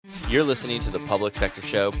You're listening to the Public Sector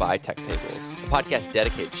Show by Tech Tables, a podcast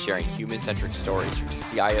dedicated to sharing human-centric stories from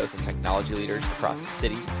CIOs and technology leaders across the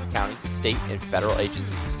city, county, state, and federal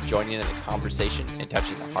agencies, joining in the conversation and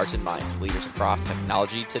touching the hearts and minds of leaders across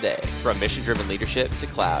technology today. From mission-driven leadership to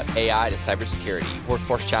cloud, AI to cybersecurity,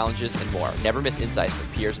 workforce challenges, and more. Never miss insights from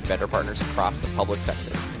peers and vendor partners across the public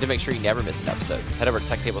sector. And to make sure you never miss an episode, head over to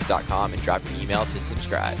techtables.com and drop your email to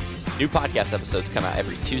subscribe. New podcast episodes come out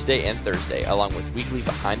every Tuesday and Thursday, along with weekly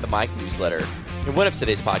Behind the Mic newsletter. And one of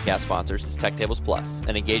today's podcast sponsors is Tech Tables Plus,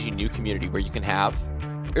 an engaging new community where you can have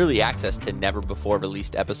early access to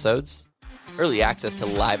never-before-released episodes, early access to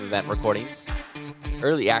live event recordings,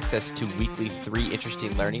 early access to weekly 3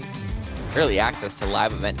 interesting learnings, early access to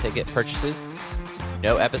live event ticket purchases,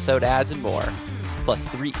 no episode ads, and more, plus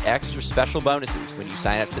 3 extra special bonuses when you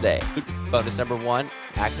sign up today. Bonus number 1,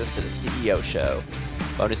 access to the CEO show.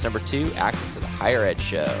 Bonus number 2, access to the Higher Ed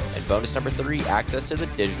Show. And bonus number 3, access to the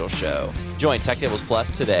Digital Show. Join Tech Tables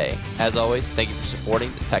Plus today. As always, thank you for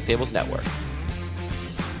supporting the Tech Tables Network.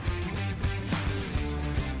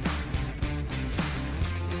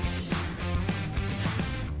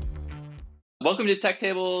 Welcome to Tech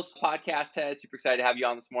Tables Podcast, Ted. Super excited to have you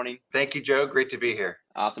on this morning. Thank you, Joe. Great to be here.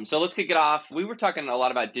 Awesome. So let's kick it off. We were talking a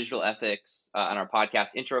lot about digital ethics on our podcast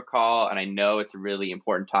intro call, and I know it's a really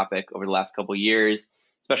important topic over the last couple of years,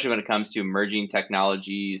 especially when it comes to emerging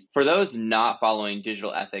technologies. For those not following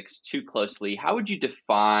digital ethics too closely, how would you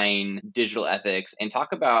define digital ethics and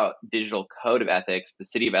talk about digital code of ethics the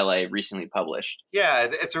city of LA recently published? Yeah,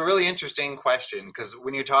 it's a really interesting question because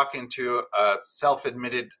when you're talking to a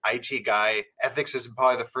self-admitted IT guy, ethics is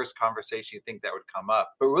probably the first conversation you think that would come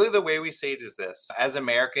up. But really the way we say it is this. As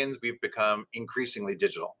Americans, we've become increasingly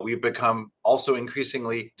digital. We've become also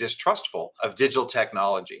increasingly distrustful of digital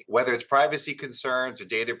technology, whether it's privacy concerns or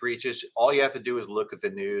data breaches. All you have to do is look at the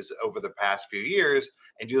news over the past few years,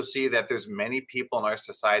 and you'll see that there's many people in our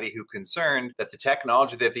society who are concerned that the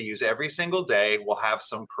technology that they use every single day will have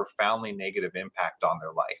some profoundly negative impact on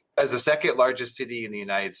their life. As the second largest city in the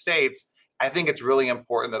United States, I think it's really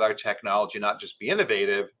important that our technology not just be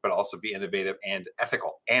innovative, but also be innovative and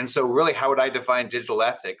ethical. And so really, how would I define digital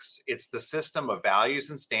ethics? It's the system of values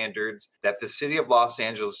and standards that the city of Los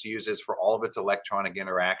Angeles uses for all of its electronic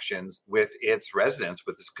interactions with its residents,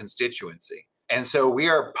 with its constituency. And so we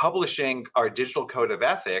are publishing our digital code of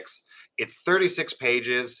ethics. It's 36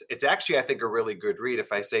 pages. It's actually, I think, a really good read,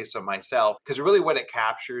 if I say so myself, because really what it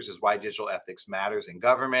captures is why digital ethics matters in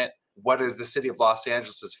government. What is the city of Los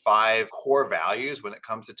Angeles' 5 core values when it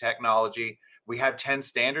comes to technology? We have 10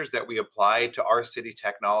 standards that we apply to our city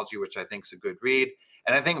technology, which I think is a good read.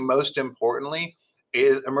 And I think most importantly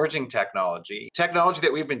is emerging technology. Technology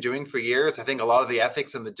that we've been doing for years. I think a lot of the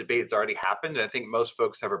ethics and the debate has already happened. And I think most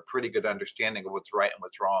folks have a pretty good understanding of what's right and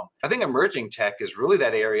what's wrong. I think emerging tech is really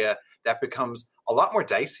that area that becomes a lot more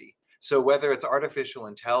dicey. So whether it's artificial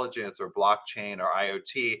intelligence or blockchain or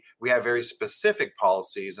IoT, we have very specific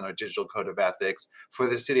policies in our digital code of ethics for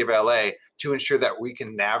the city of LA to ensure that we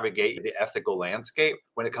can navigate the ethical landscape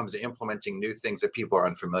when it comes to implementing new things that people are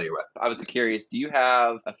unfamiliar with. I was curious, do you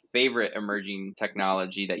have a favorite emerging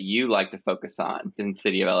technology that you like to focus on in the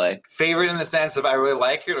city of LA? Favorite in the sense of I really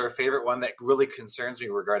like it, or a favorite one that really concerns me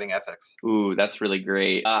regarding ethics? Ooh, that's really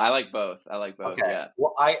great. I like both. Okay. Yeah.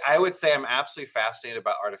 Well, I would say I'm absolutely fascinated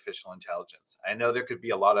about artificial intelligence. I know there could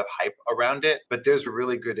be a lot of hype around it, but there's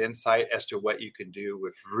really good insight as to what you can do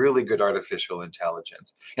with really good artificial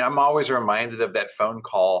intelligence. And I'm always reminded of that phone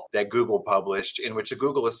call that Google published in which the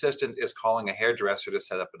Google Assistant is calling a hairdresser to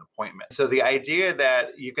set up an appointment. So the idea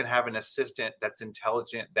that you can have an assistant that's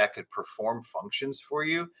intelligent that could perform functions for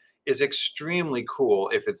you is extremely cool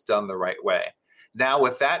if it's done the right way. Now,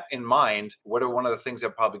 with that in mind, what are one of the things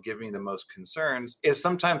that probably give me the most concerns is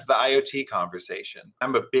sometimes the IoT conversation.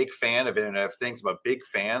 I'm a big fan of Internet of Things. I'm a big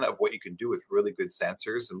fan of what you can do with really good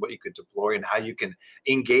sensors and what you could deploy and how you can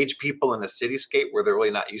engage people in a cityscape where they're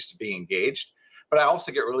really not used to being engaged. But I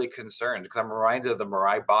also get really concerned because I'm reminded of the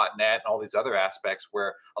Mirai botnet and all these other aspects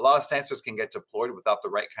where a lot of sensors can get deployed without the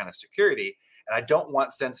right kind of security. And I don't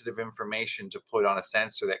want sensitive information deployed on a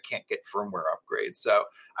sensor that can't get firmware upgrades. So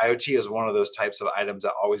IoT is one of those types of items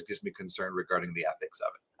that always gives me concern regarding the ethics of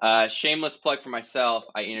it. Shameless plug for myself.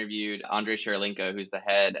 I interviewed Andrei Sharolenko, who's the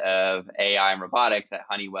head of AI and robotics at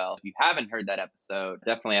Honeywell. If you haven't heard that episode,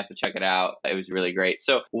 definitely have to check it out. It was really great.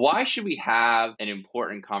 So why should we have an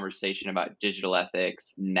important conversation about digital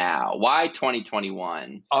ethics now? Why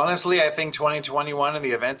 2021? Honestly, I think 2021 and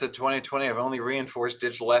the events of 2020 have only reinforced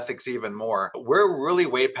digital ethics even more. We're really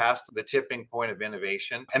way past the tipping point of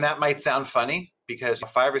innovation. And that might sound funny, because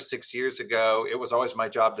 5 or 6 years ago, it was always my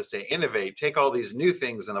job to say, innovate, take all these new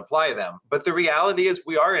things and apply them. But the reality is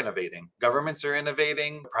we are innovating. Governments are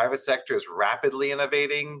innovating. The private sector is rapidly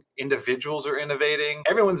innovating. Individuals are innovating.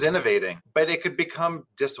 Everyone's innovating, but it could become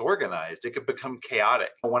disorganized. It could become chaotic.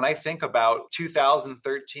 When I think about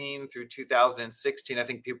 2013 through 2016, I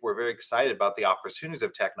think people were very excited about the opportunities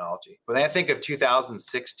of technology. When I think of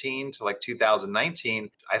 2016 to like 2019,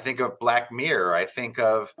 I think of Black Mirror. I think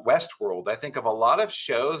of Westworld. I think of a lot of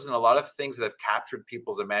shows and a lot of things that have captured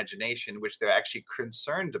people's imagination, which they're actually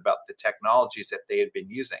concerned about the technologies that they had been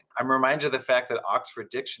using. I'm reminded of the fact that Oxford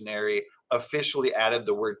Dictionary officially added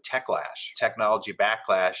the word techlash, technology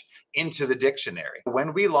backlash, into the dictionary.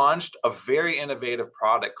 When we launched a very innovative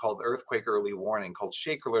product called Earthquake Early Warning, called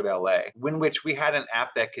Shake Alert LA, in which we had an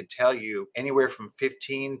app that could tell you anywhere from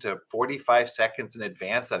 15 to 45 seconds in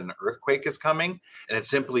advance that an earthquake is coming, and it's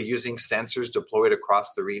simply using sensors deployed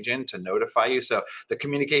across the region to notify you. So the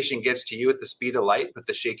communication gets to you at the speed of light, but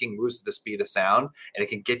the shaking moves at the speed of sound, and it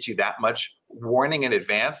can get you that much warning in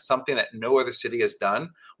advance, something that no other city has done.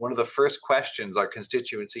 One of the first questions our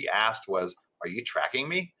constituency asked was, "Are you tracking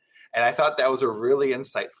me?" And I thought that was a really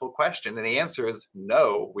insightful question. And the answer is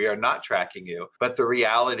no, we are not tracking you. But the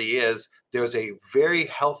reality is there's a very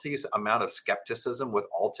healthy amount of skepticism with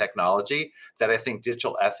all technology that I think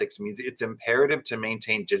digital ethics means it's imperative to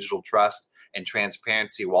maintain digital trust and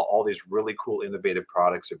transparency while all these really cool innovative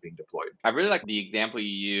products are being deployed. I really like the example you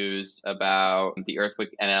used about the earthquake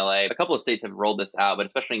in LA. A couple of states have rolled this out, but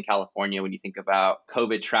especially in California, when you think about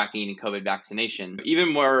COVID tracking and COVID vaccination,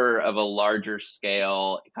 even more of a larger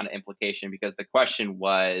scale kind of implication, because the question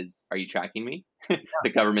was, are you tracking me? The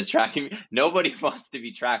government's tracking me. Nobody wants to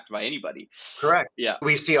be tracked by anybody. Correct. Yeah.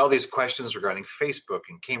 We see all these questions regarding Facebook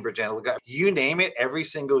and Cambridge Analytica. You name it, every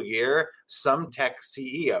single year, some tech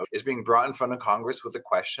CEO is being brought in front of Congress with a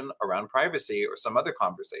question around privacy or some other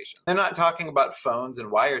conversation. They're not talking about phones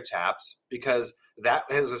and wiretaps because that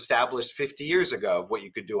has established 50 years ago what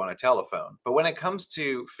you could do on a telephone. But when it comes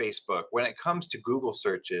to Facebook, when it comes to Google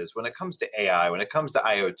searches, when it comes to AI, when it comes to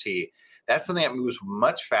IoT, that's something that moves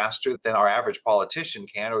much faster than our average politician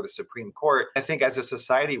can or the Supreme Court. I think as a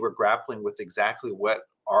society, we're grappling with exactly what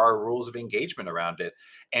are our rules of engagement around it.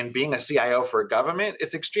 And being a CIO for a government,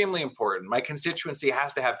 it's extremely important. My constituency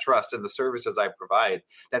has to have trust in the services I provide.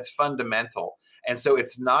 That's fundamental. And so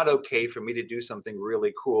it's not okay for me to do something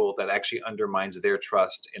really cool that actually undermines their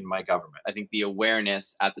trust in my government. I think the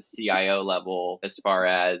awareness at the CIO level, as far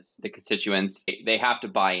as the constituents, they have to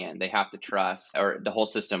buy in, they have to trust, or the whole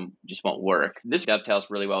system just won't work. This dovetails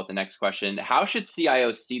really well with the next question. How should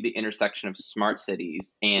CIOs see the intersection of smart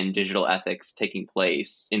cities and digital ethics taking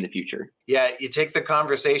place in the future? Yeah, you take the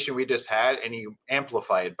conversation we just had and you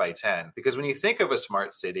amplify it by 10. Because when you think of a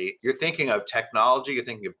smart city, you're thinking of technology, you're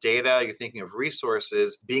thinking of data, you're thinking of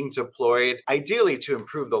resources being deployed, ideally to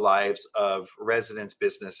improve the lives of residents,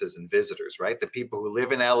 businesses, and visitors, right? The people who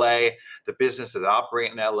live in LA, the businesses that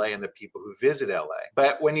operate in LA, and the people who visit LA.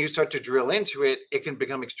 But when you start to drill into it, it can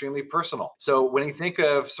become extremely personal. So when you think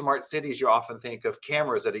of smart cities, you often think of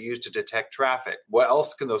cameras that are used to detect traffic. What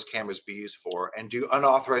else can those cameras be used for? And do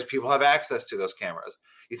unauthorized people have access to those cameras?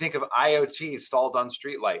 You think of IoT installed on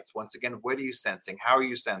streetlights. Once again, what are you sensing? How are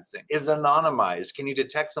you sensing? Is it anonymized? Can you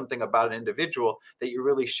detect something about an individual that you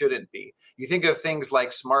really shouldn't be? You think of things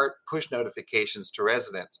like smart push notifications to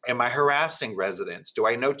residents. Am I harassing residents? Do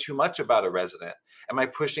I know too much about a resident? Am I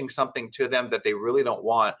pushing something to them that they really don't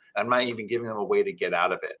want? I'm not even giving them a way to get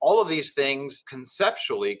out of it. All of these things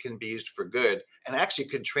conceptually can be used for good and actually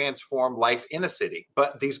could transform life in a city,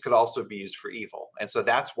 but these could also be used for evil. And so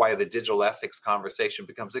that's why the digital ethics conversation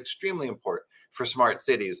becomes extremely important for smart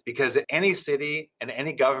cities, because any city and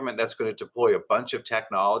any government that's going to deploy a bunch of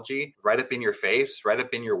technology right up in your face, right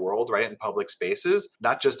up in your world, right in public spaces,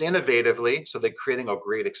 not just innovatively, so they're creating a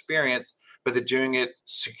great experience, but they're doing it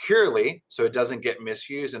securely so it doesn't get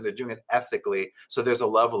misused, and they're doing it ethically so there's a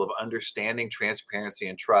level of understanding, transparency,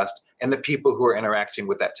 and trust in the people who are interacting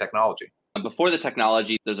with that technology. Before the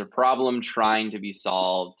technology, there's a problem trying to be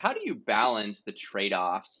solved. How do you balance the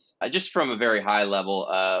trade-offs, just from a very high level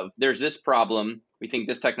of there's this problem, we think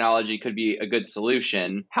this technology could be a good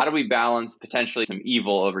solution. How do we balance potentially some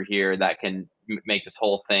evil over here that can make this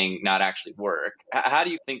whole thing not actually work? How do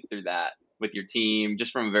you think through that with your team,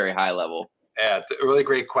 just from a very high level? Yeah, it's a really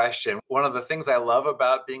great question. One of the things I love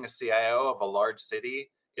about being a CIO of a large city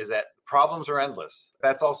is that problems are endless.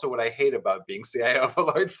 That's also what I hate about being CIO of a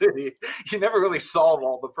large city. You never really solve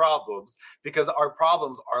all the problems because our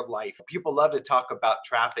problems are life. People love to talk about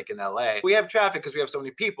traffic in LA. We have traffic because we have so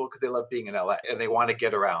many people because they love being in LA and they want to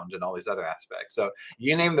get around and all these other aspects. So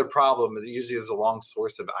you name the problem, it usually is a long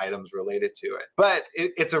source of items related to it. But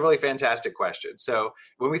it's a really fantastic question. So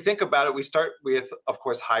when we think about it, we start with, of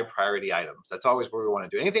course, high priority items. That's always where we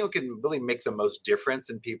want to do. Anything that can really make the most difference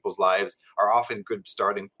in people's lives are often good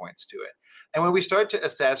starting points to it. And when we start to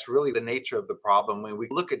assess really the nature of the problem, when we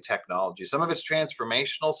look at technology, some of it's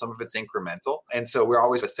transformational, some of it's incremental. And so we're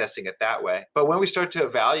always assessing it that way. But when we start to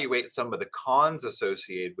evaluate some of the cons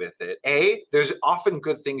associated with it, there's often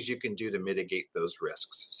good things you can do to mitigate those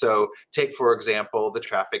risks. So take, for example, the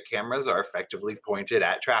traffic cameras are effectively pointed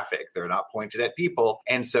at traffic. They're not pointed at people.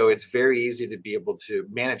 And so it's very easy to be able to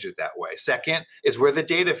manage it that way. Second is where the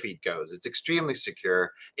data feed goes. It's extremely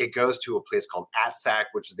secure. It goes to a place called ATSAC,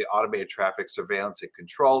 which is the Automated Traffic Surveillance and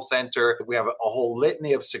Control Center. We have a whole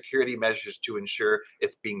litany of security measures to ensure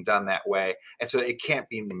it's being done that way. And so it can't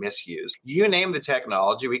be misused. You name the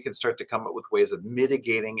technology, we can start to come up with ways of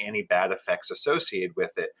mitigating any bad effects associated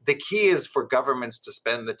with it. The key is for governments to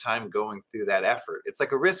spend the time going through that effort. It's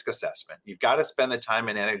like a risk assessment. You've got to spend the time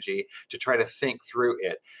and energy to try to think through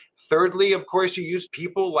it. Thirdly, of course, you use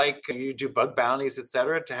people like you do bug bounties, et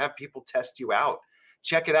cetera, to have people test you out.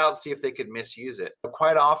 Check it out, see if they could misuse it. But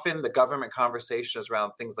quite often, the government conversation is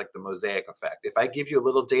around things like the mosaic effect. If I give you a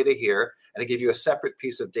little data here, and I give you a separate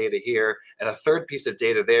piece of data here, and a third piece of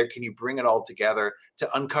data there, can you bring it all together to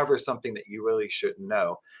uncover something that you really shouldn't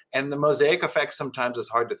know? And the mosaic effect sometimes is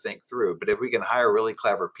hard to think through, but if we can hire really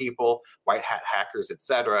clever people, white hat hackers, et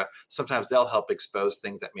cetera, sometimes they'll help expose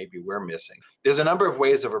things that maybe we're missing. There's a number of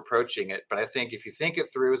ways of approaching it, but I think if you think it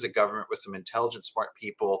through as a government with some intelligent, smart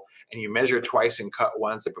people, and you measure twice and cut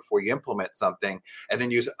once before you implement something, and then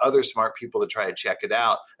use other smart people to try to check it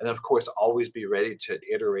out. And then, of course, always be ready to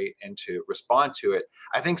iterate and to respond to it.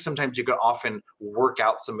 I think sometimes you can often work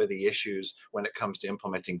out some of the issues when it comes to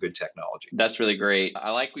implementing good technology. That's really great.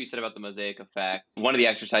 I like what you said about the mosaic effect. One of the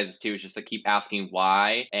exercises, too, is just to keep asking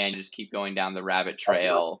why and just keep going down the rabbit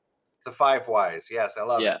trail. The 5 whys. Yes, I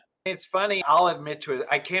love it. It's funny, I'll admit to it,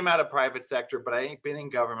 I came out of private sector, but I ain't been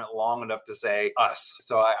in government long enough to say us.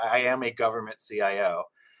 So I am a government CIO.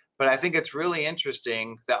 But I think it's really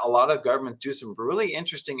interesting that a lot of governments do some really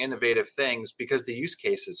interesting, innovative things because the use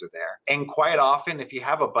cases are there. And quite often, if you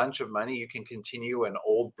have a bunch of money, you can continue an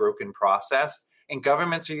old, broken process. And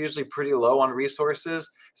governments are usually pretty low on resources.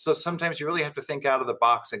 So sometimes you really have to think out of the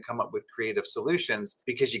box and come up with creative solutions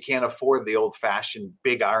because you can't afford the old-fashioned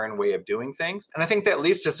big iron way of doing things. And I think that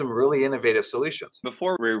leads to some really innovative solutions.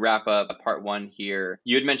 Before we wrap up part 1 here,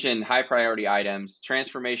 you had mentioned high priority items,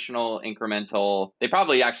 transformational, incremental. They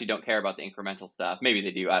probably actually don't care about the incremental stuff. Maybe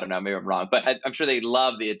they do. I don't know. Maybe I'm wrong. But I'm sure they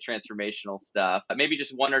love the transformational stuff. Maybe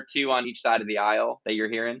just 1 or 2 on each side of the aisle that you're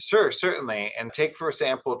hearing. Sure, certainly. And take, for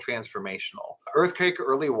example, transformational. Earthquake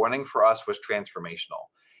early warning for us was transformational.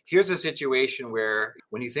 Here's a situation where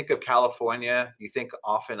when you think of California, you think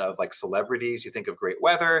often of like celebrities, you think of great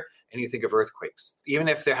weather, and you think of earthquakes. Even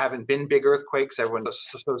if there haven't been big earthquakes, everyone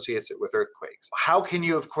associates it with earthquakes. How can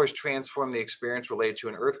you, of course, transform the experience related to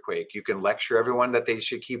an earthquake? You can lecture everyone that they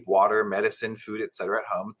should keep water, medicine, food, et cetera, at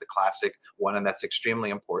home. It's a classic one, and that's extremely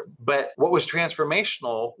important. But what was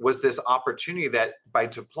transformational was this opportunity that by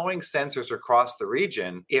deploying sensors across the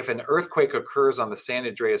region, if an earthquake occurs on the San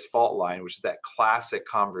Andreas fault line, which is that classic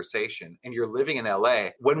conversation, and you're living in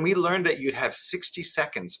LA, when we learned that you'd have 60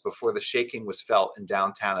 seconds before the shaking was felt in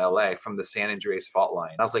downtown LA from the San Andreas fault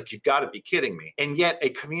line, I was like, you've got to be kidding me. And yet a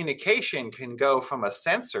communication can go from a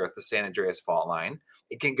sensor at the San Andreas fault line,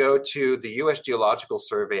 it can go to the U.S. Geological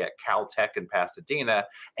Survey at Caltech in Pasadena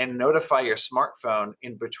and notify your smartphone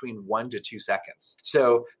in between 1 to 2 seconds.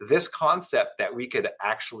 So this concept that we could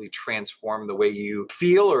actually transform the way you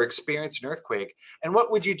feel or experience an earthquake, and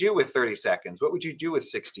what would you do with 30 seconds? What would you do with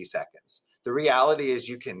 60 seconds? The reality is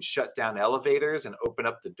you can shut down elevators and open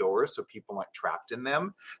up the doors so people aren't trapped in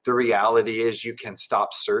them. The reality is you can stop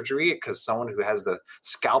surgery because someone who has the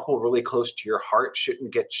scalpel really close to your heart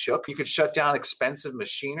shouldn't get shook. You could shut down expensive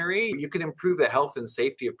machinery. You can improve the health and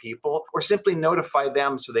safety of people or simply notify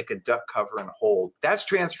them so they can duck, cover, and hold. That's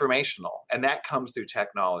transformational, and that comes through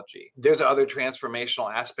technology. There's other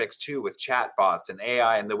transformational aspects too with chatbots and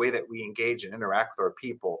AI and the way that we engage and interact with our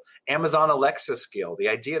people. Amazon Alexa skill, the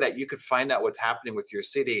idea that you could find out what's happening with your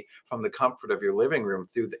city from the comfort of your living room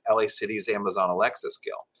through the LA City's Amazon Alexa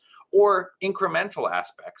skill. Or incremental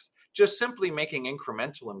aspects, just simply making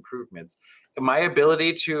incremental improvements. My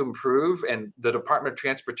ability to improve and the Department of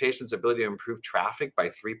Transportation's ability to improve traffic by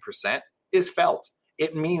 3% is felt.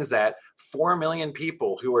 it means that 4 million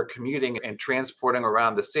people who are commuting and transporting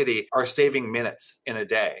around the city are saving minutes in a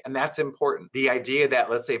day. And that's important. The idea that,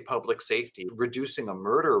 let's say, public safety, reducing a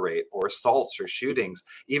murder rate or assaults or shootings,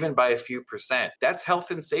 even by a few percent, that's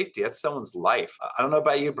health and safety. That's someone's life. I don't know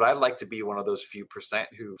about you, but I'd like to be one of those few percent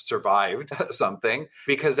who survived something,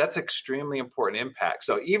 because that's extremely important impact.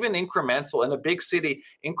 So even incremental in a big city,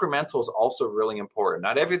 incremental is also really important.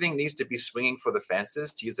 Not everything needs to be swinging for the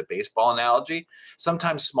fences, to use a baseball analogy.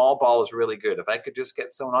 Sometimes small ball is really good. If I could just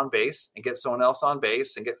get someone on base and get someone else on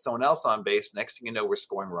base and get someone else on base, next thing you know, we're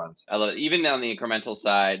scoring runs. I love it. Even on the incremental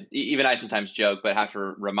side, even I sometimes joke, but have to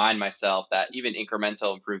remind myself that even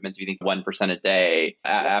incremental improvements, if you think 1% a day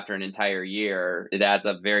after an entire year, it adds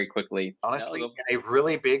up very quickly. Honestly, in a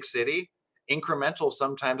really big city, incremental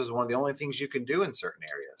sometimes is one of the only things you can do in certain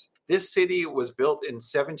areas. This city was built in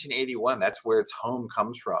 1781. That's where its home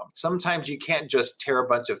comes from. Sometimes you can't just tear a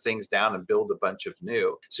bunch of things down and build a bunch of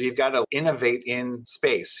new. So you've got to innovate in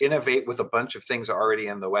space, innovate with a bunch of things already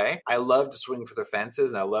in the way. I love to swing for the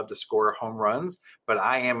fences and I love to score home runs, but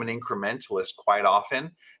I am an incrementalist quite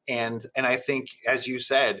often. And I think, as you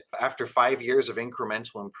said, after 5 years of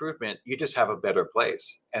incremental improvement, you just have a better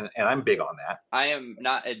place. And I'm big on that. I am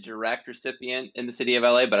not a direct recipient in the city of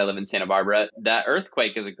LA, but I live in Santa Barbara. That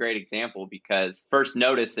earthquake is a great example because first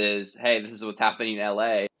notice is, hey, this is what's happening in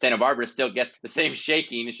LA. Santa Barbara still gets the same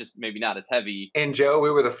shaking. It's just maybe not as heavy. And Joe, we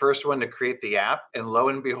were the first one to create the app. And lo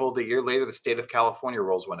and behold, a year later, the state of California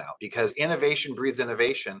rolls one out because innovation breeds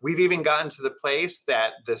innovation. We've even gotten to the place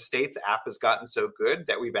that the state's app has gotten so good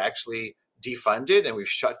that we've actually defunded and we've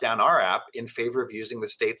shut down our app in favor of using the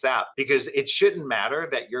state's app, because it shouldn't matter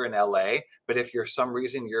that you're in LA, but if for some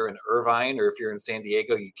reason you're in Irvine or if you're in San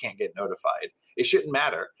Diego, you can't get notified. It shouldn't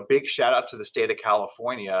matter. A big shout out to the state of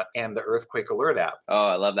California and the Earthquake Alert app. Oh,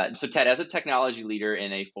 I love that. So Ted, as a technology leader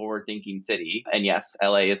in a forward-thinking city, and yes,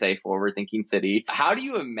 LA is a forward-thinking city, how do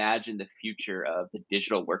you imagine the future of the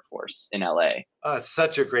digital workforce in LA? It's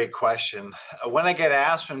such a great question. When I get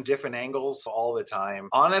asked from different angles all the time,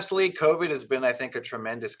 honestly, COVID has been, I think, a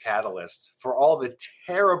tremendous catalyst for all the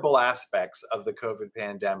terrible aspects of the COVID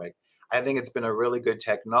pandemic. I think it's been a really good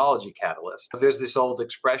technology catalyst. There's this old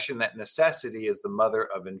expression that necessity is the mother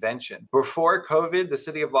of invention. Before COVID, the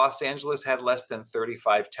city of Los Angeles had less than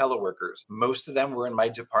 35 teleworkers. Most of them were in my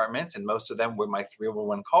department, and most of them were my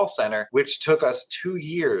 311 call center, which took us 2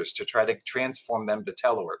 years to try to transform them to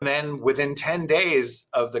telework. And then within 10 days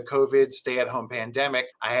of the COVID stay-at-home pandemic,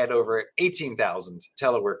 I had over 18,000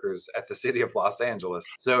 teleworkers at the city of Los Angeles.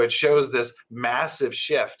 So it shows this massive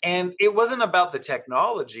shift. And it wasn't about the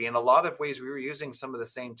technology. In a lot of ways, we were using some of the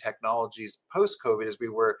same technologies post-COVID as we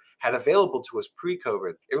had available to us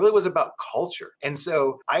pre-COVID. It really was about culture. And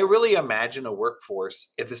so I really imagine a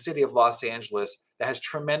workforce at the city of Los Angeles that has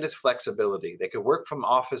tremendous flexibility. They could work from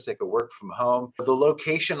office, they could work from home. The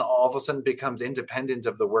location all of a sudden becomes independent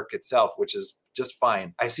of the work itself, which is just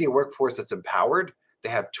fine. I see a workforce that's empowered. They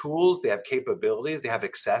have tools, they have capabilities, they have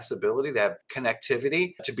accessibility, they have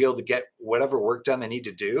connectivity to be able to get whatever work done they need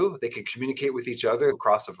to do. They can communicate with each other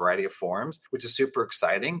across a variety of forms, which is super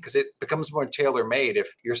exciting because it becomes more tailor-made. If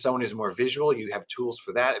you're someone who's more visual, you have tools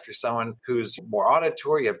for that. If you're someone who's more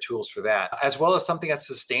auditory, you have tools for that, as well as something that's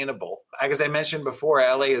sustainable. As I mentioned before,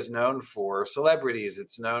 LA is known for celebrities.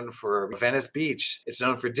 It's known for Venice Beach. It's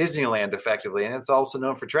known for Disneyland, effectively, and it's also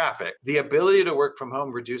known for traffic. The ability to work from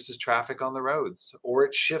home reduces traffic on the roads, or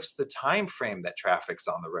it shifts the time frame that traffic's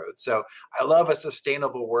on the road. So I love a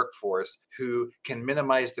sustainable workforce who can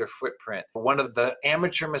minimize their footprint. One of the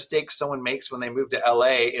amateur mistakes someone makes when they move to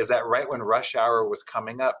LA is that right when rush hour was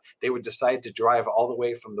coming up, they would decide to drive all the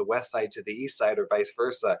way from the west side to the east side or vice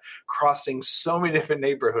versa, crossing so many different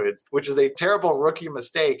neighborhoods, which is a terrible rookie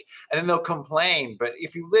mistake. And then they'll complain. But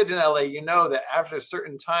if you lived in LA, you know that after a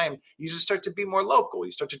certain time, you just start to be more local.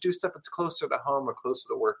 You start to do stuff that's closer to home or closer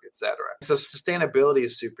to work, etc. So sustainability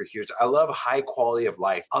is super huge. I love high quality of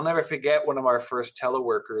life. I'll never forget one of our first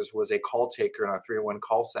teleworkers was a call taker in our 301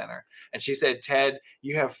 call center. And she said, "Ted,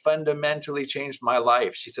 you have fundamentally changed my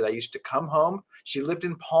life." She said, "I used to come home." She lived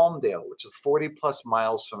in Palmdale, which is 40 plus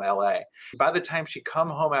miles from LA. By the time she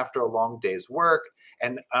come home after a long day's work,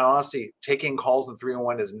 and honestly, taking calls in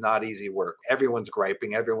 301 is not easy work. Everyone's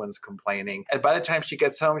griping, everyone's complaining. And by the time she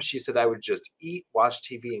gets home, she said, "I would just eat, watch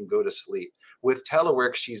TV, and go to sleep." With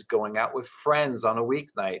telework, she's going out with friends on a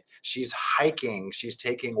weeknight. She's hiking, she's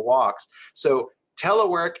taking walks. So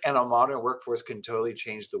telework and a modern workforce can totally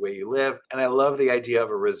change the way you live. And I love the idea of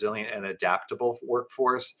a resilient and adaptable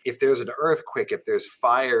workforce. If there's an earthquake, if there's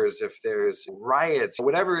fires, if there's riots,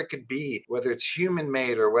 whatever it could be, whether it's human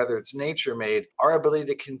made or whether it's nature made, our ability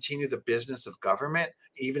to continue the business of government,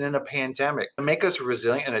 even in a pandemic, to make us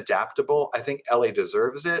resilient and adaptable, I think LA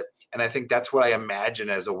deserves it. And I think that's what I imagine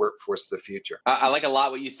as a workforce of the future. I like a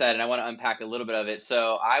lot what you said, and I want to unpack a little bit of it.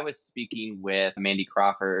 So I was speaking with Mandy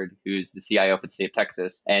Crawford, who's the CIO for the state of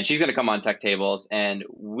Texas, and she's going to come on Tech Tables. And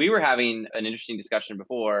we were having an interesting discussion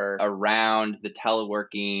before around the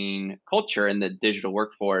teleworking culture and the digital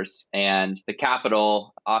workforce, and the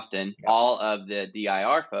capital, Austin. Yeah. All of the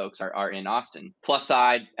DIR folks are in Austin. Plus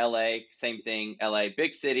side, LA, same thing. LA,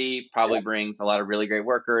 big city, probably brings a lot of really great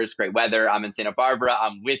workers, great weather. I'm in Santa Barbara.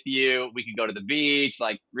 I'm with you. We could go to the beach,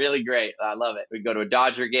 like really great. I love it. We'd go to a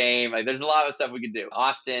Dodger game. Like there's a lot of stuff we could do.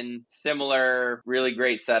 Austin, similar, really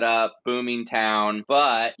great setup, booming town,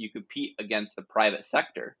 but you compete against the private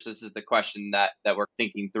sector. So this is the question that we're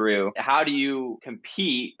thinking through. How do you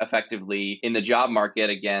compete effectively in the job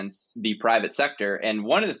market against the private sector? And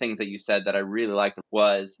one of the things that you said that I really liked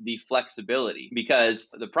was the flexibility, because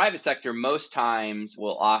the private sector most times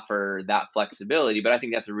will offer that flexibility, but I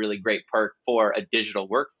think that's a really great perk for a digital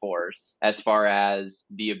workforce as far as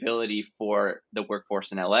the ability for the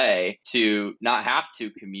workforce in LA to not have to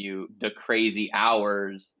commute the crazy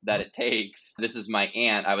hours that it takes. This is my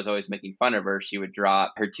aunt. I was always making fun of her. She would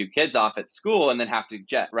drop her 2 kids off at school and then have to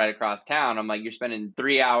jet right across town. I'm like, you're spending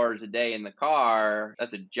 3 hours a day in the car.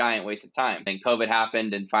 That's a giant waste of time. Then COVID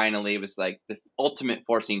happened, and finally it was like the ultimate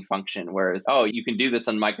forcing function, whereas, oh, you can do this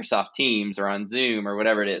on Microsoft Teams or on Zoom or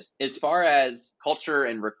whatever it is. As far as culture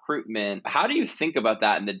and recruitment, how do you think about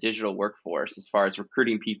that in the digital workforce as far as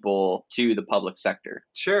recruiting people to the public sector?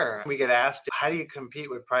 Sure. We get asked, how do you compete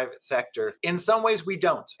with private sector? In some ways, we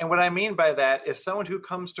don't. And what I mean by that is someone who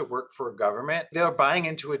comes to work for a government, they're buying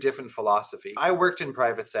into a different philosophy. I worked in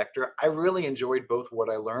private sector. I really enjoyed both what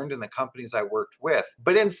I learned and the companies I worked with.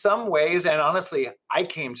 But in some ways, and honestly, I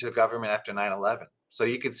came to government after 9/11. So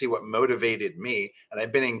you can see what motivated me, and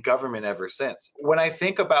I've been in government ever since. When I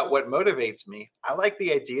think about what motivates me, I like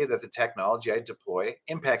the idea that the technology I deploy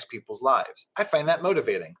impacts people's lives. I find that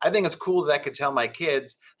motivating. I think it's cool that I could tell my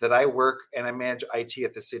kids that I work and I manage IT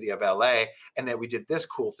at the city of LA, and that we did this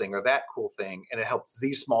cool thing or that cool thing, and it helped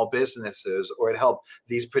these small businesses, or it helped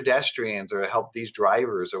these pedestrians, or it helped these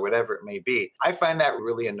drivers, or whatever it may be. I find that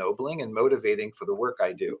really ennobling and motivating for the work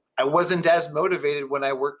I do. I wasn't as motivated when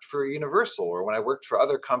I worked for Universal or when I worked for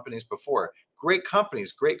other companies before. Great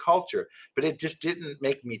companies, great culture, but it just didn't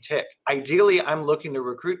make me tick. Ideally, I'm looking to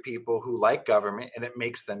recruit people who like government and it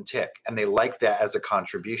makes them tick, and they like that as a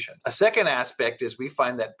contribution. A second aspect is we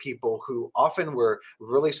find that people who often were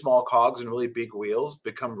really small cogs and really big wheels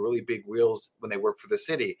become really big wheels when they work for the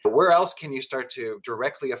city. But where else can you start to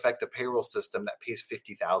directly affect a payroll system that pays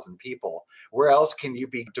 50,000 people? Where else can you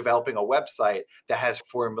be developing a website that has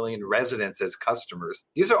 4 million residents as customers?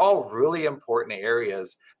 These are all really important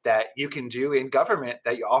areas that you can do in government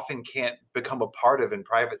that you often can't become a part of in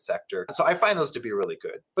private sector. So I find those to be really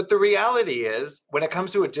good. But the reality is, when it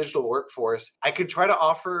comes to a digital workforce, I could try to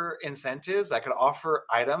offer incentives, I could offer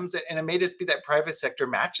items, and it may just be that private sector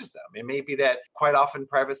matches them. It may be that quite often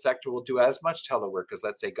private sector will do as much telework as,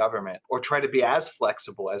 let's say, government, or try to be as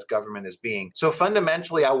flexible as government is being. So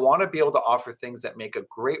fundamentally, I want to be able to offer things that make a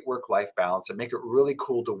great work-life balance and make it really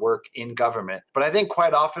cool to work in government. But I think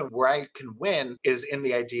quite often where I can win is in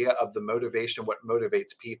the idea of the motivation, what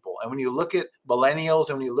motivates people. And when you look at millennials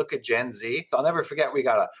and when you look at Gen Z, I'll never forget, we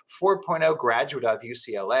got a 4.0 graduate out of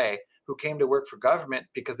UCLA who came to work for government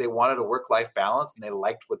because they wanted a work-life balance and they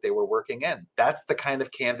liked what they were working in. That's the kind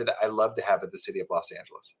of candidate I love to have at the city of Los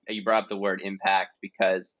Angeles. You brought up the word impact,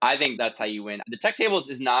 because I think that's how you win. The Tech Tables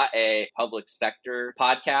is not a public sector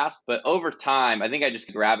podcast, but over time, I think I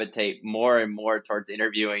just gravitate more and more towards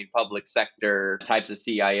interviewing public sector types of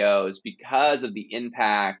CIOs because of the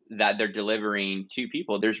impact that they're delivering to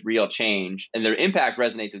people. There's real change, and their impact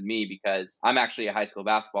resonates with me because I'm actually a high school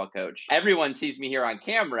basketball coach. Everyone sees me here on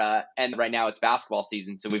camera, and right now it's basketball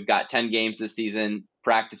season. So we've got 10 games this season.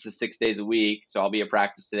 Practice is 6 days a week. So I'll be at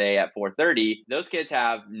practice today at 4:30. Those kids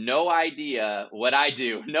have no idea what I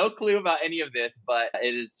do, no clue about any of this, but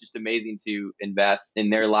it is just amazing to invest in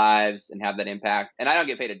their lives and have that impact. And I don't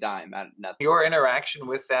get paid a dime out of nothing. Your interaction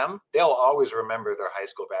with them, they'll always remember their high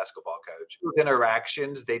school basketball coach. Those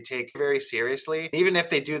interactions, they take very seriously. Even if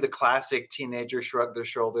they do the classic teenager shrug their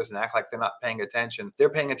shoulders and act like they're not paying attention, they're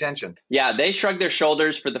paying attention. Yeah, they shrug their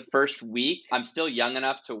shoulders for the first week. I'm still young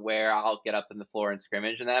enough to where I'll get up on the floor and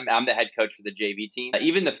scrimmage in them. I'm the head coach for the JV team.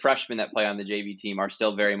 Even the freshmen that play on the JV team are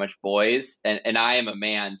still very much boys, and I am a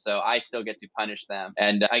man, so I still get to punish them.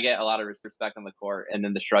 And I get a lot of respect on the court, and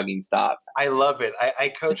then the shrugging stops. I love it. I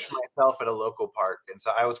coached myself at a local park, and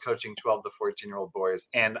so I was coaching 12 to 14-year-old boys.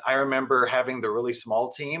 And I remember having the really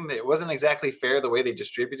small team. It wasn't exactly fair the way they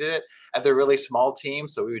distributed it at the really small team,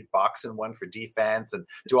 so we would box in one for defense and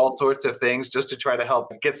do all sorts of things just to try to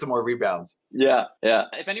help get some more rebounds. Yeah.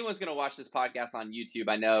 If anyone's going to watch this podcast on YouTube,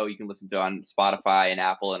 I know you can listen to it on Spotify and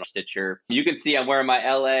Apple and Stitcher. You can see I'm wearing my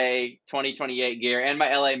LA 2028 gear and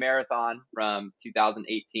my LA Marathon from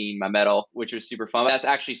 2018, my medal, which was super fun. That's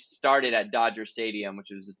actually started at Dodger Stadium, which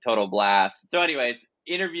was a total blast. So anyways,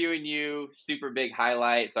 interviewing you, super big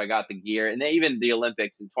highlight. So I got the gear, and then even the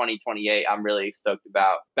Olympics in 2028, I'm really stoked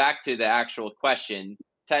about. Back to the actual question.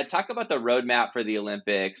 Ted, talk about the roadmap for the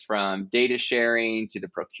Olympics, from data sharing to the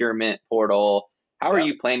procurement portal. How are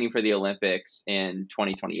you planning for the Olympics in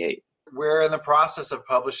 2028? We're in the process of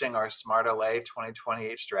publishing our Smart LA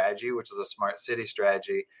 2028 strategy, which is a smart city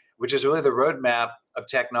strategy, which is really the roadmap of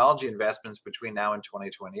technology investments between now and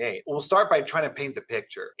 2028. We'll start by trying to paint the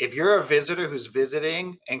picture. If you're a visitor who's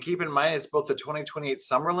visiting, and keep in mind, it's both the 2028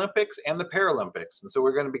 Summer Olympics and the Paralympics. And so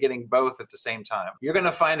we're going to be getting both at the same time. You're going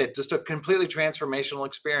to find it just a completely transformational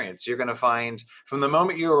experience. You're going to find, from the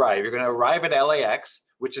moment you arrive, you're going to arrive at LAX,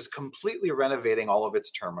 which is completely renovating all of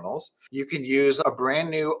its terminals. You can use a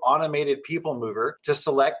brand new automated people mover to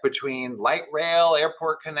select between light rail,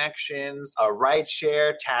 airport connections, a ride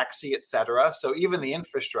share, taxi, etc. So even the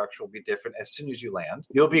infrastructure will be different as soon as you land.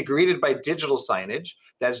 You'll be greeted by digital signage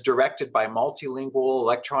that's directed by multilingual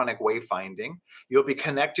electronic wayfinding. You'll be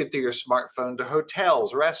connected through your smartphone to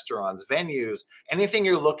hotels, restaurants, venues, anything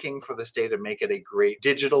you're looking for the state to make it a great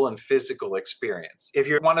digital and physical experience. If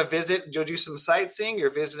you want to visit, you'll do some sightseeing,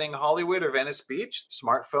 you're visiting Hollywood or Venice Beach,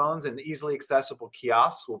 smartphones and easily accessible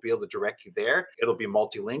kiosks will be able to direct you there. It'll be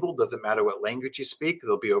multilingual, doesn't matter what language you speak.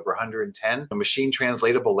 There'll be over 110 machine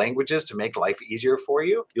translatable languages to make life easier for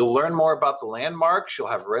you. You'll learn more about the landmarks. You'll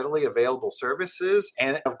have readily available services.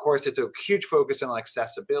 And of course, it's a huge focus on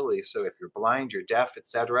accessibility. So if you're blind, you're deaf,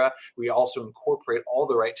 etc., we also incorporate all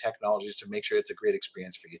the right technologies to make sure it's a great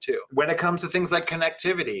experience for you too. When it comes to things like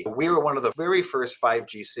connectivity, we were one of the very first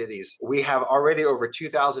 5G cities. We have already over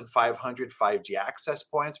 2,500 5G access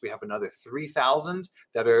points. We have another 3,000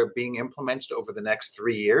 that are being implemented over the next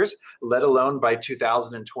 3 years, let alone by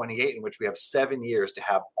 2028, in which we have 7 years to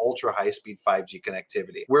have ultra high-speed 5G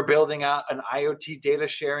connectivity. We're building out an IoT data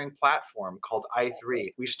sharing platform called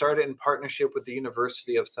i3. We started in partnership with the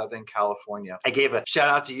University of Southern California. I gave a shout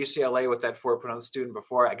out to UCLA with that 4.0 student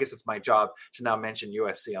before. I guess it's my job to now mention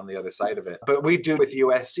USC on the other side of it. But we do with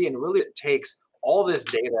USC, and really it takes all this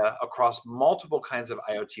data across multiple kinds of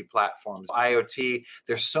IoT platforms. IoT,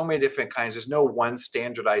 there's so many different kinds. There's no one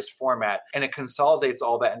standardized format, and it consolidates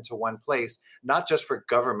all that into one place, not just for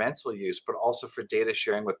governmental use, but also for data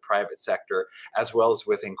sharing with private sector, as well as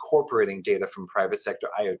with incorporating data from private sector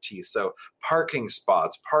IoT. So parking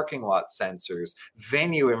spots, parking lot sensors,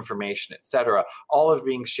 venue information, etc., all of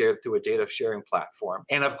being shared through a data sharing platform.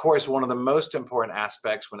 And of course, one of the most important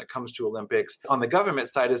aspects when it comes to Olympics on the government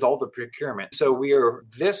side is all the procurement. So we are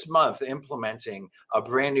this month implementing a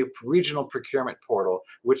brand new regional procurement portal,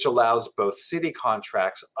 which allows both city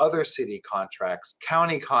contracts, other city contracts,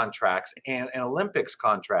 county contracts, and Olympics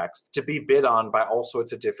contracts to be bid on by all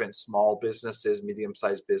sorts of different small businesses,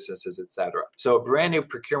 medium-sized businesses, etc. So a brand new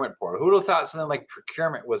procurement portal. Who would have thought something like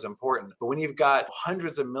procurement was important? But when you've got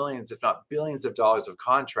hundreds of millions, if not billions of dollars of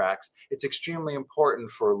contracts, it's extremely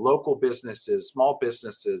important for local businesses, small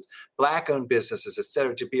businesses, Black-owned businesses,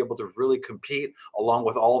 etc., to be able to really compete along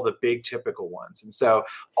with all the big typical ones. And so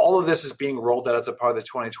all of this is being rolled out as a part of the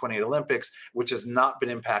 2028 Olympics, which has not been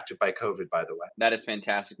impacted by COVID, by the way. That is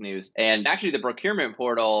fantastic news. And actually the procurement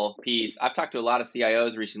portal piece, I've talked to a lot of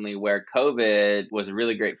CIOs recently where COVID was a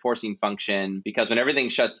really great forcing function, because when everything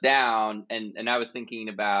shuts down, and I was thinking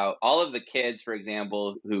about all of the kids, for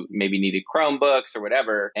example, who maybe needed Chromebooks or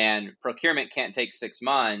whatever, and procurement can't take 6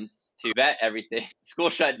 months to vet everything.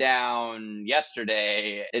 School shut down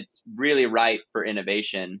yesterday. It's really ripe for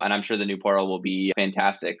innovation. And I'm sure the new portal will be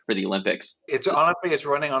fantastic for the Olympics. It's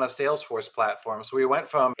running on a Salesforce platform. So we went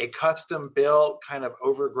from a custom built kind of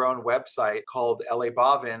overgrown website called LA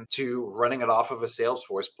Bovin to running it off of a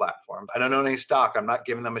Salesforce platform. I don't own any stock. I'm not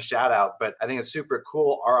giving them a shout out, but I think it's super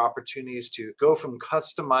cool. Our opportunities to go from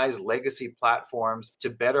customized legacy platforms to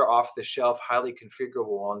better off the shelf, highly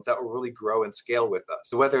configurable ones that will really grow and scale with us.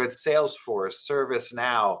 So whether it's Salesforce,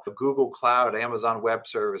 ServiceNow, Google Cloud, Amazon Web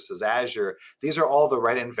Services, Azure, These are all the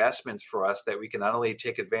right investments for us that we can not only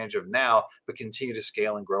take advantage of now, but continue to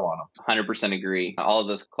scale and grow on them. 100% agree. All of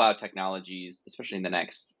those cloud technologies, especially in the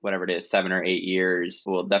next, whatever it is, 7 or 8 years,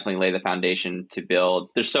 will definitely lay the foundation to build.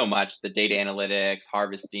 There's so much, the data analytics,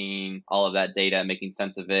 harvesting, all of that data, making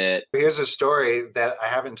sense of it. Here's a story that I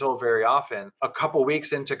haven't told very often. A couple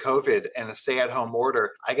weeks into COVID and a stay-at-home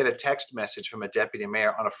order, I get a text message from a deputy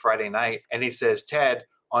mayor on a Friday night, and he says, Ted,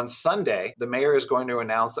 on Sunday, the mayor is going to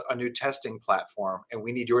announce a new testing platform, and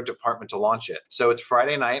we need your department to launch it. So it's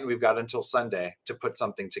Friday night, and we've got until Sunday to put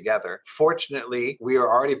something together. Fortunately, we are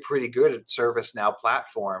already pretty good at ServiceNow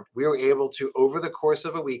platform. We were able to, over the course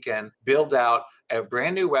of a weekend, build out a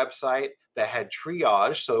brand new website that had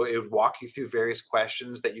triage. So it would walk you through various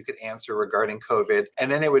questions that you could answer regarding COVID. And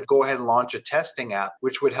then it would go ahead and launch a testing app,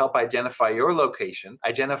 which would help identify your location,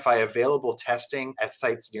 identify available testing at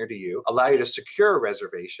sites near to you, allow you to secure a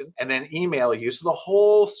reservation, and then email you. So the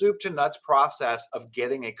whole soup to nuts process of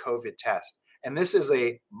getting a COVID test. And this is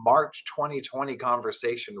a March 2020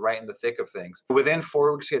 conversation right in the thick of things. Within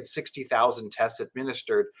 4 weeks, we had 60,000 tests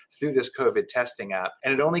administered through this COVID testing app.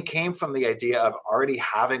 And it only came from the idea of already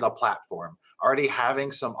having a platform, already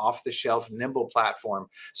having some off-the-shelf, nimble platform.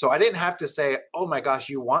 So I didn't have to say, oh my gosh,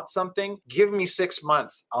 you want something? Give me 6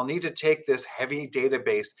 months. I'll need to take this heavy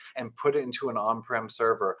database and put it into an on-prem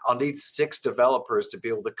server. I'll need 6 developers to be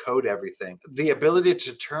able to code everything. The ability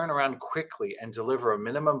to turn around quickly and deliver a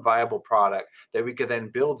minimum viable product that we could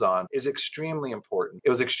then build on is extremely important. It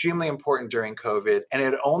was extremely important during COVID, and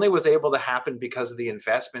it only was able to happen because of the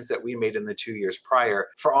investments that we made in the 2 years prior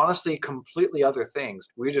for honestly completely other things.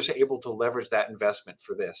 We were just able to leverage that investment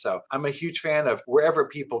for this. So I'm a huge fan of wherever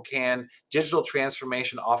people can. Digital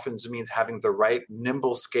transformation often means having the right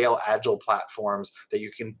nimble, scale, agile platforms that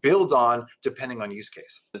you can build on depending on use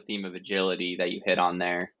case. The theme of agility that you hit on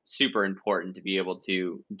there, super important to be able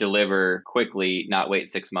to deliver quickly, not wait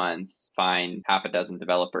 6 months, find half a dozen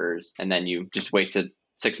developers, and then you just wasted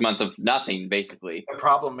 6 months of nothing, basically. The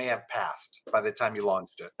problem may have passed by the time you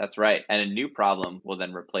launched it. That's right. And a new problem will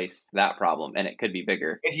then replace that problem, and it could be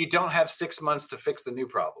bigger. And you don't have 6 months to fix the new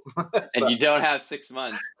problem. And you don't have 6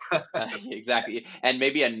 months. Exactly. And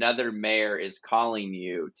maybe another mayor is calling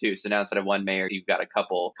you too. So now instead of one mayor, you've got a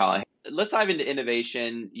couple calling. Let's dive into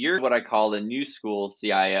innovation. You're what I call the new school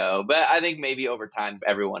CIO, but I think maybe over time,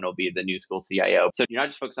 everyone will be the new school CIO. So you're not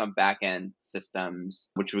just focused on back-end systems,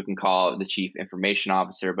 which we can call the chief information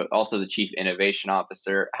officer, but also the chief innovation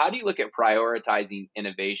officer. How do you look at prioritizing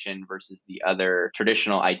innovation versus the other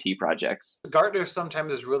traditional IT projects? Gartner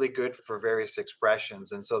sometimes is really good for various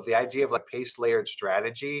expressions. And so the idea of like pace layered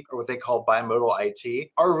strategy, or what they call bimodal IT,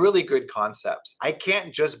 are really good concepts. I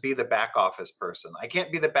can't just be the back office person. I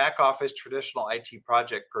can't be the back office traditional IT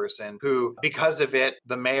project person who, because of it,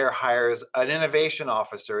 the mayor hires an innovation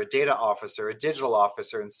officer, a data officer, a digital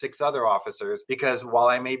officer, and 6 other officers, because while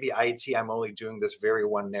I may be IT, I'm only doing this very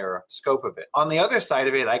one narrow scope of it. On the other side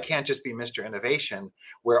of it, I can't just be Mr. Innovation,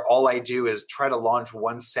 where all I do is try to launch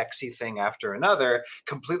one sexy thing after another,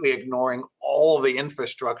 completely ignoring all the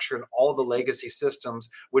infrastructure and all the legacy systems,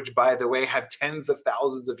 which, by the way, have tens of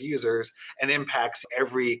thousands of users and impacts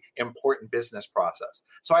every important business process.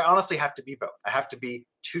 So I honestly have to be both. I have to be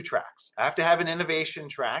 2 tracks. I have to have an innovation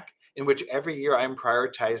track in which every year I'm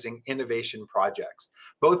prioritizing innovation projects,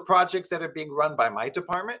 both projects that are being run by my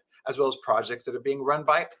department, as well as projects that are being run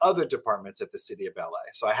by other departments at the City of LA.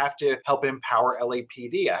 So I have to help empower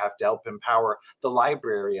LAPD. I have to help empower the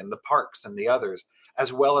library and the parks and the others,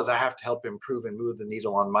 as well as I have to help improve and move the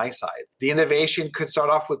needle on my side. The innovation could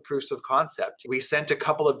start off with proofs of concept. We sent a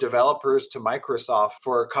couple of developers to Microsoft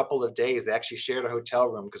for a couple of days. They actually shared a hotel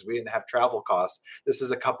room because we didn't have travel costs. This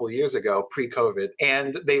is a couple of years ago, pre-COVID.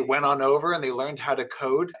 And they went on over and they learned how to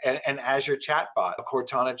code an Azure chatbot, a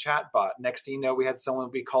Cortana chatbot. Next thing you know, we had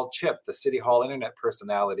someone we called Chip, the City Hall internet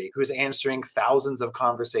personality, who's answering thousands of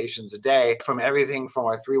conversations a day, from everything from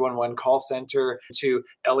our 311 call center to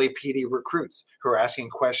LAPD recruits who are asking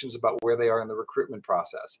questions about where they are in the recruitment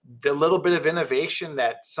process. The little bit of innovation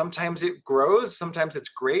that sometimes it grows, sometimes it's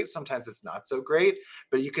great, sometimes it's not so great,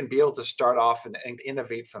 but you can be able to start off and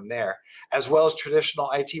innovate from there, as well as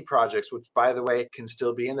traditional IT projects, which, by the way, can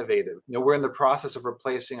still be innovative. We're in the process of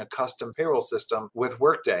replacing a custom payroll system with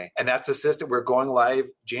Workday, and that's a system we're going live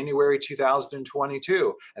January January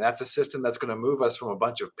 2022. And that's a system that's going to move us from a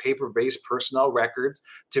bunch of paper-based personnel records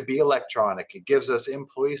to be electronic. It gives us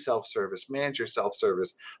employee self-service, manager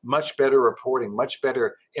self-service, much better reporting, much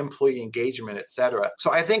better employee engagement, et cetera.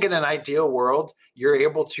 So I think in an ideal world, you're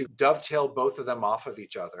able to dovetail both of them off of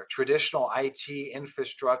each other. Traditional IT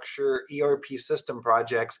infrastructure, ERP system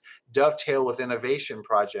projects dovetail with innovation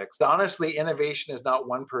projects. Honestly, innovation is not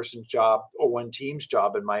one person's job or one team's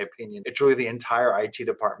job, in my opinion. It's really the entire IT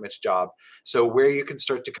department's job. So where you can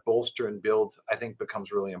start to bolster and build, I think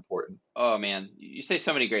becomes really important. Oh man, you say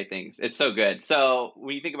so many great things. It's so good. So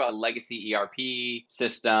when you think about legacy ERP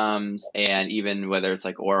systems and even whether it's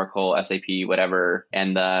like Oracle, SAP, whatever,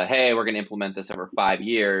 and hey, we're going to implement this over 5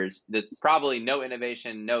 years, that's probably no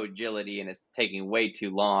innovation, no agility, and it's taking way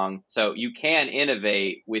too long. So you can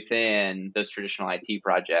innovate within those traditional IT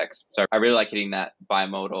projects. So I really like hitting that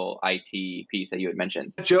bimodal IT piece that you had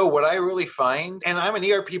mentioned. Joe, what I really find, and I'm an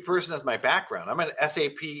ERP person as my background, I'm an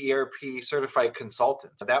SAP ERP certified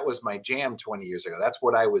consultant. That was my jam 20 years ago. That's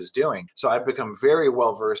what I was doing. So I've become very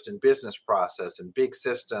well versed in business process and big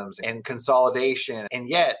systems and consolidation. And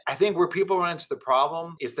yet, I think where people run into the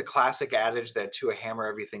problem is the classic adage that to a hammer,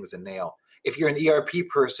 everything's a nail. If you're an ERP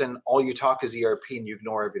person, all you talk is ERP and you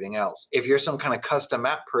ignore everything else. If you're some kind of custom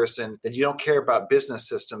app person, then you don't care about business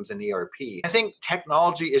systems and ERP. I think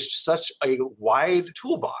technology is such a wide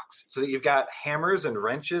toolbox so that you've got hammers and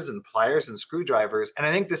wrenches and pliers and screwdrivers. And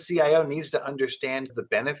I think the CIO needs to understand the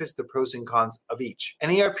benefits, the pros and cons of each. An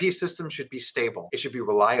ERP system should be stable. It should be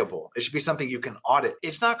reliable. It should be something you can audit.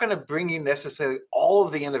 It's not going to bring you necessarily all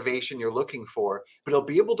of the innovation you're looking for, but it'll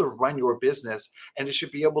be able to run your business, and it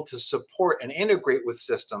should be able to support and integrate with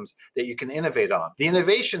systems that you can innovate on. The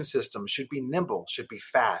innovation system should be nimble, should be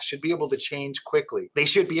fast, should be able to change quickly. They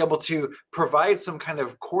should be able to provide some kind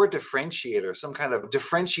of core differentiator, some kind of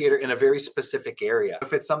differentiator in a very specific area.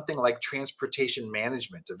 If it's something like transportation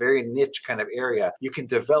management, a very niche kind of area, you can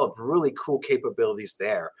develop really cool capabilities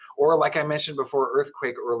there. Or like I mentioned before,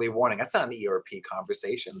 earthquake early warning. That's not an ERP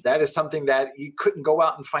conversation. That is something that you couldn't go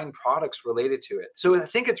out and find products related to it. So I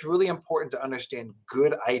think it's really important to understand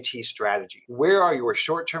good IT strategy. Where are your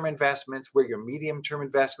short-term investments, where your medium-term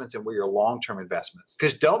investments, and where your long-term investments?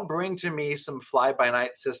 Because don't bring to me some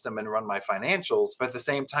fly-by-night system and run my financials, but at the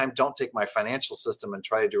same time, don't take my financial system and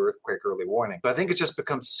try to do earthquake early warning. So I think it just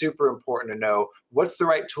becomes super important to know what's the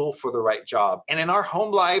right tool for the right job. And in our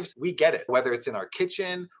home lives, we get it. Whether it's in our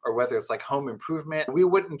kitchen or whether it's like home improvement, we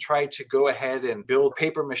wouldn't try to go ahead and build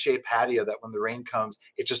paper mache patio that when the rain comes,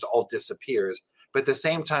 it just all disappears. But at the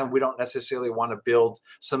same time, we don't necessarily want to build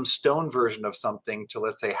some stone version of something to,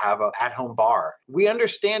 let's say, have an at-home bar. We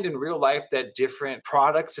understand in real life that different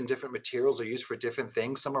products and different materials are used for different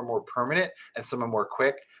things. Some are more permanent and some are more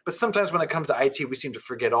quick. But sometimes when it comes to IT, we seem to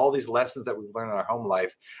forget all these lessons that we've learned in our home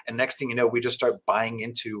life. And next thing you know, we just start buying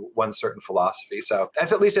into one certain philosophy. So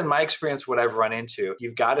that's, at least in my experience, what I've run into.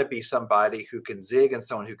 You've got to be somebody who can zig and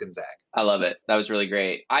someone who can zag. I love it. That was really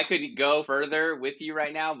great. I could go further with you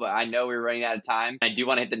right now, but I know we're running out of time. I do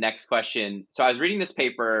want to hit the next question. So I was reading this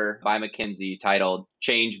paper by McKinsey titled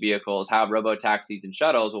Change Vehicles, How Robotaxis and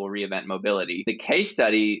Shuttles Will Reinvent Mobility. The case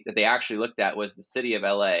study that they actually looked at was the city of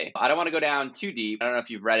LA. I don't want to go down too deep. I don't know if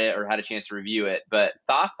you've read it or had a chance to review it, but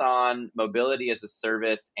thoughts on mobility as a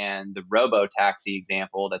service and the robotaxi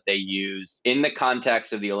example that they use in the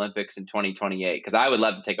context of the Olympics in 2028? Because I would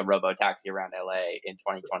love to take a robotaxi around LA in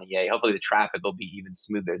 2028. Hopefully the traffic will be even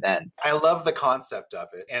smoother then. I love the concept of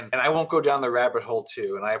it. And I won't go down the rabbit hole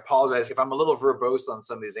too. And I apologize if I'm a little verbose on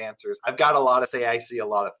some of these answers. I've got a lot to say. I see a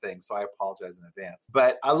lot of things, so I apologize in advance.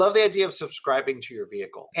 But I love the idea of subscribing to your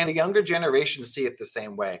vehicle. And the younger generation see it the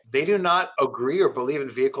same way. They do not agree or believe in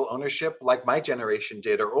vehicle ownership like my generation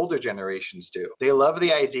did or older generations do. They love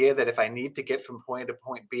the idea that if I need to get from point A to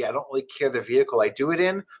point B, I don't really care the vehicle I do it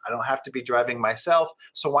in. I don't have to be driving myself.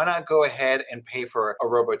 So why not go ahead and pay for a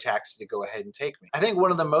robo-taxi to go ahead and take me? I think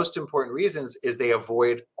one of the most important reasons is they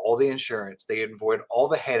avoid all the insurance. They avoid all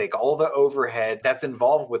the headache, all the overhead that's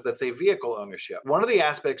involved with, let's say, vehicle ownership. One of the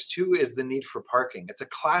aspects too is the need for parking. It's a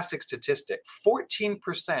classic statistic.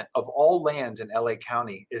 14% of all land in LA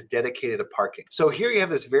County is dedicated to parking. So here you have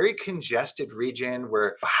this very congested region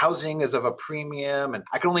where housing is of a premium. And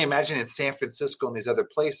I can only imagine in San Francisco and these other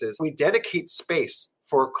places, we dedicate space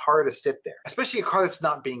for a car to sit there, especially a car that's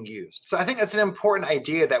not being used. So I think that's an important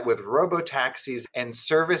idea that with robo-taxis and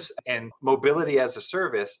service and mobility as a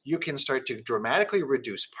service, you can start to dramatically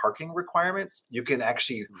reduce parking requirements. You can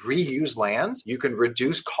actually reuse land. You can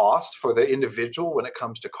reduce costs for the individual when it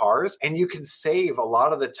comes to cars, and you can save a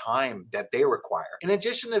lot of the time that they require. In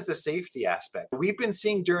addition is the safety aspect. We've been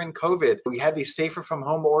seeing during COVID, we had these safer from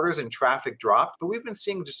home orders and traffic dropped, but we've been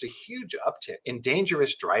seeing just a huge uptick in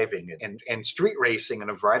dangerous driving and street racing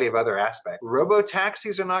and a variety of other aspects.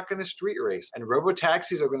 Robo-taxis are not going to street race, and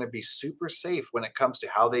robo-taxis are going to be super safe when it comes to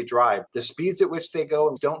how they drive, the speeds at which they go,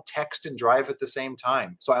 and don't text and drive at the same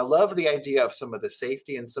time. So I love the idea of some of the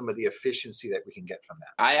safety and some of the efficiency that we can get from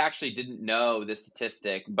that. I actually didn't know this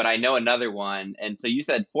statistic, but I know another one. And so you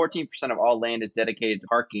said 14% of all land is dedicated to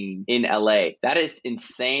parking in LA. That is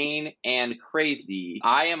insane and crazy.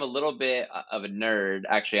 I am a little bit of a nerd.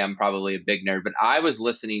 Actually, I'm probably a big nerd, but I was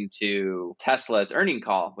listening to Tesla's earning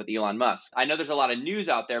call with Elon Musk. I know there's a lot of news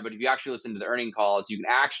out there, but if you actually listen to the earning calls, you can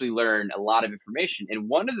actually learn a lot of information. And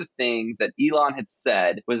one of the things that Elon had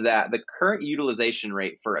said was that the current utilization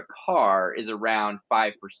rate for a car is around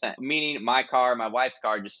 5%, meaning my car, my wife's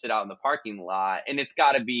car just sit out in the parking lot, and it's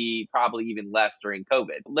got to be probably even less during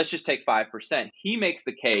COVID. Let's just take 5%. He makes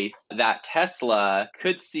the case that Tesla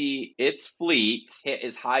could see its fleet hit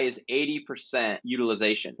as high as 80%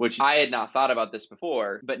 utilization, which I had not thought about this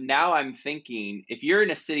before. But now I'm thinking, if you're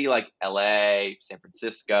in a city like LA, San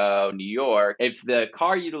Francisco, New York, if the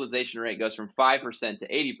car utilization rate goes from 5% to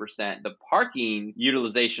 80%, the parking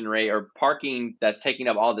utilization rate or parking that's taking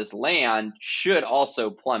up all this land should also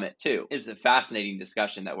plummet too. It's a fascinating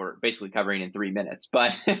discussion that we're basically covering in 3 minutes,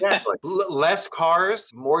 but exactly. Less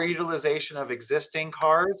cars, more utilization of existing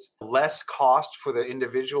cars, less cost for the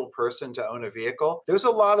individual person to own a vehicle. There's a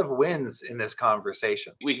lot of wins in this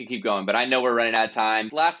conversation. We could keep going, but I know we're running out of time.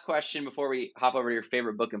 Last question before we hop over to your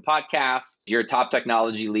favorite book and podcast. You're a top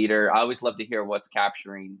technology leader. I always love to hear what's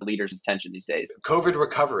capturing leaders' attention these days. COVID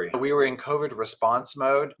recovery. We were in COVID response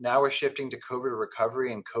mode. Now we're shifting to COVID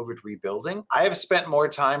recovery and COVID rebuilding. I have spent more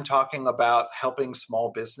time talking about helping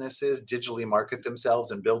small businesses digitally market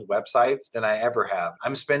themselves and build websites than I ever have.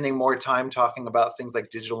 I'm spending more time talking about things like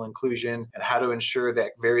digital inclusion and how to ensure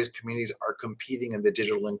that various communities are competing in the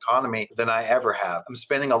digital economy than I ever have. I'm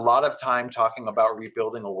spending a lot of time talking about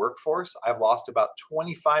rebuilding a workforce. I've lost about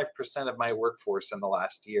 25% of my workforce in the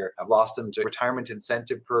last year. I've lost them to retirement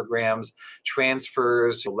incentive programs,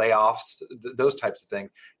 transfers, layoffs, those types of things.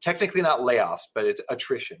 Technically not layoffs, but it's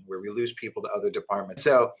attrition where we lose people to other departments.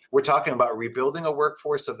 So we're talking about rebuilding a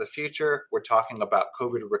workforce of the future. We're talking about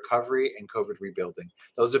COVID recovery and COVID rebuilding.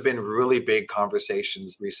 Those have been really big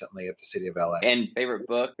conversations recently at the city of LA. And favorite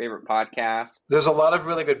book, favorite podcast? There's a lot of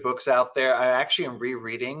really good books out there. I actually am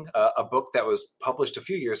rereading a book that was published a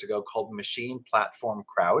few years ago called Machine Platform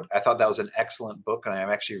Crowd. I thought that was an excellent book, and I'm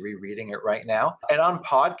actually rereading it right now. And on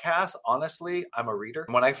podcasts, honestly, I'm a reader.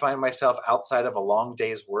 When I find myself outside of a long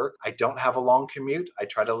day's work, I don't have a long commute. I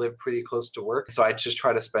try to live pretty close to work. So I just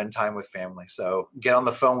try to spend time with family. So get on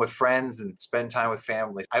the phone with friends and spend time with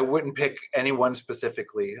family. I wouldn't pick anyone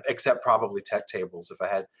specifically, except probably Tech Tables, if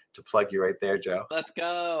I had to plug you right there, Joe. Let's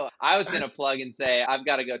go. I was going to plug and say, I've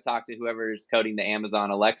got to go talk to whoever's coding the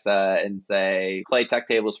Amazon Alexa and say, play Tech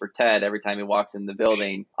Tables for Ted every time he walks in the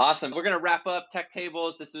building. Awesome. We're going to wrap up Tech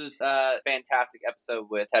Tables. This was a fantastic episode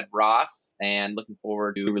with Ted Ross, and looking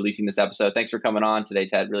forward to releasing this episode. Thanks for coming on today,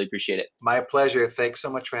 Ted. Really appreciate it. My pleasure. Thanks so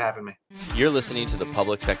much for having me. You're listening to the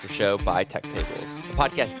Public Sector Show by Tech Tables, a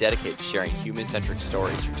podcast dedicated to sharing human-centric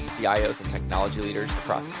stories from CIOs and technology leaders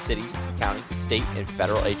across the city, county, state, and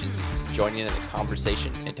federal agencies, joining in the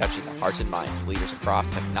conversation and touching the hearts and minds of leaders across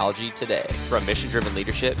technology today. From mission-driven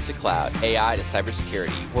leadership to cloud, AI to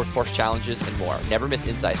cybersecurity, workforce challenges, and more. Never miss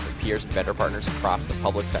insights from peers and vendor partners across the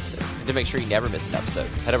public sector. And to make sure you never miss an episode,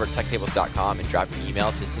 head over to techtables.com and drop your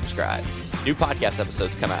email to subscribe. New podcast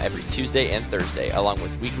episodes come out every Tuesday and Thursday, along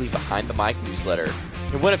with weekly Behind the Mic newsletter.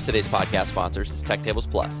 And one of today's podcast sponsors is Tech Tables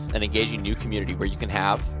Plus, an engaging new community where you can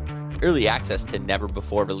have early access to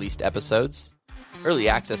never-before-released episodes, early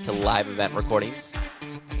access to live event recordings,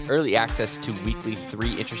 early access to weekly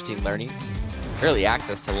 3 interesting learnings, early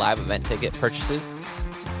access to live event ticket purchases,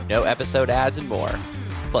 no episode ads, and more,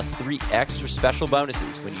 plus 3 extra special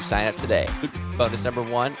bonuses when you sign up today. Bonus number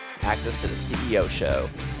 1, access to the CEO show.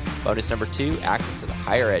 Bonus number 2, access to the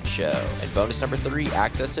Higher Ed show. And bonus number 3,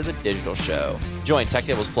 access to the digital show. Join Tech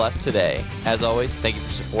Tables Plus today. As always, thank you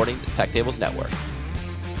for supporting the Tech Tables Network.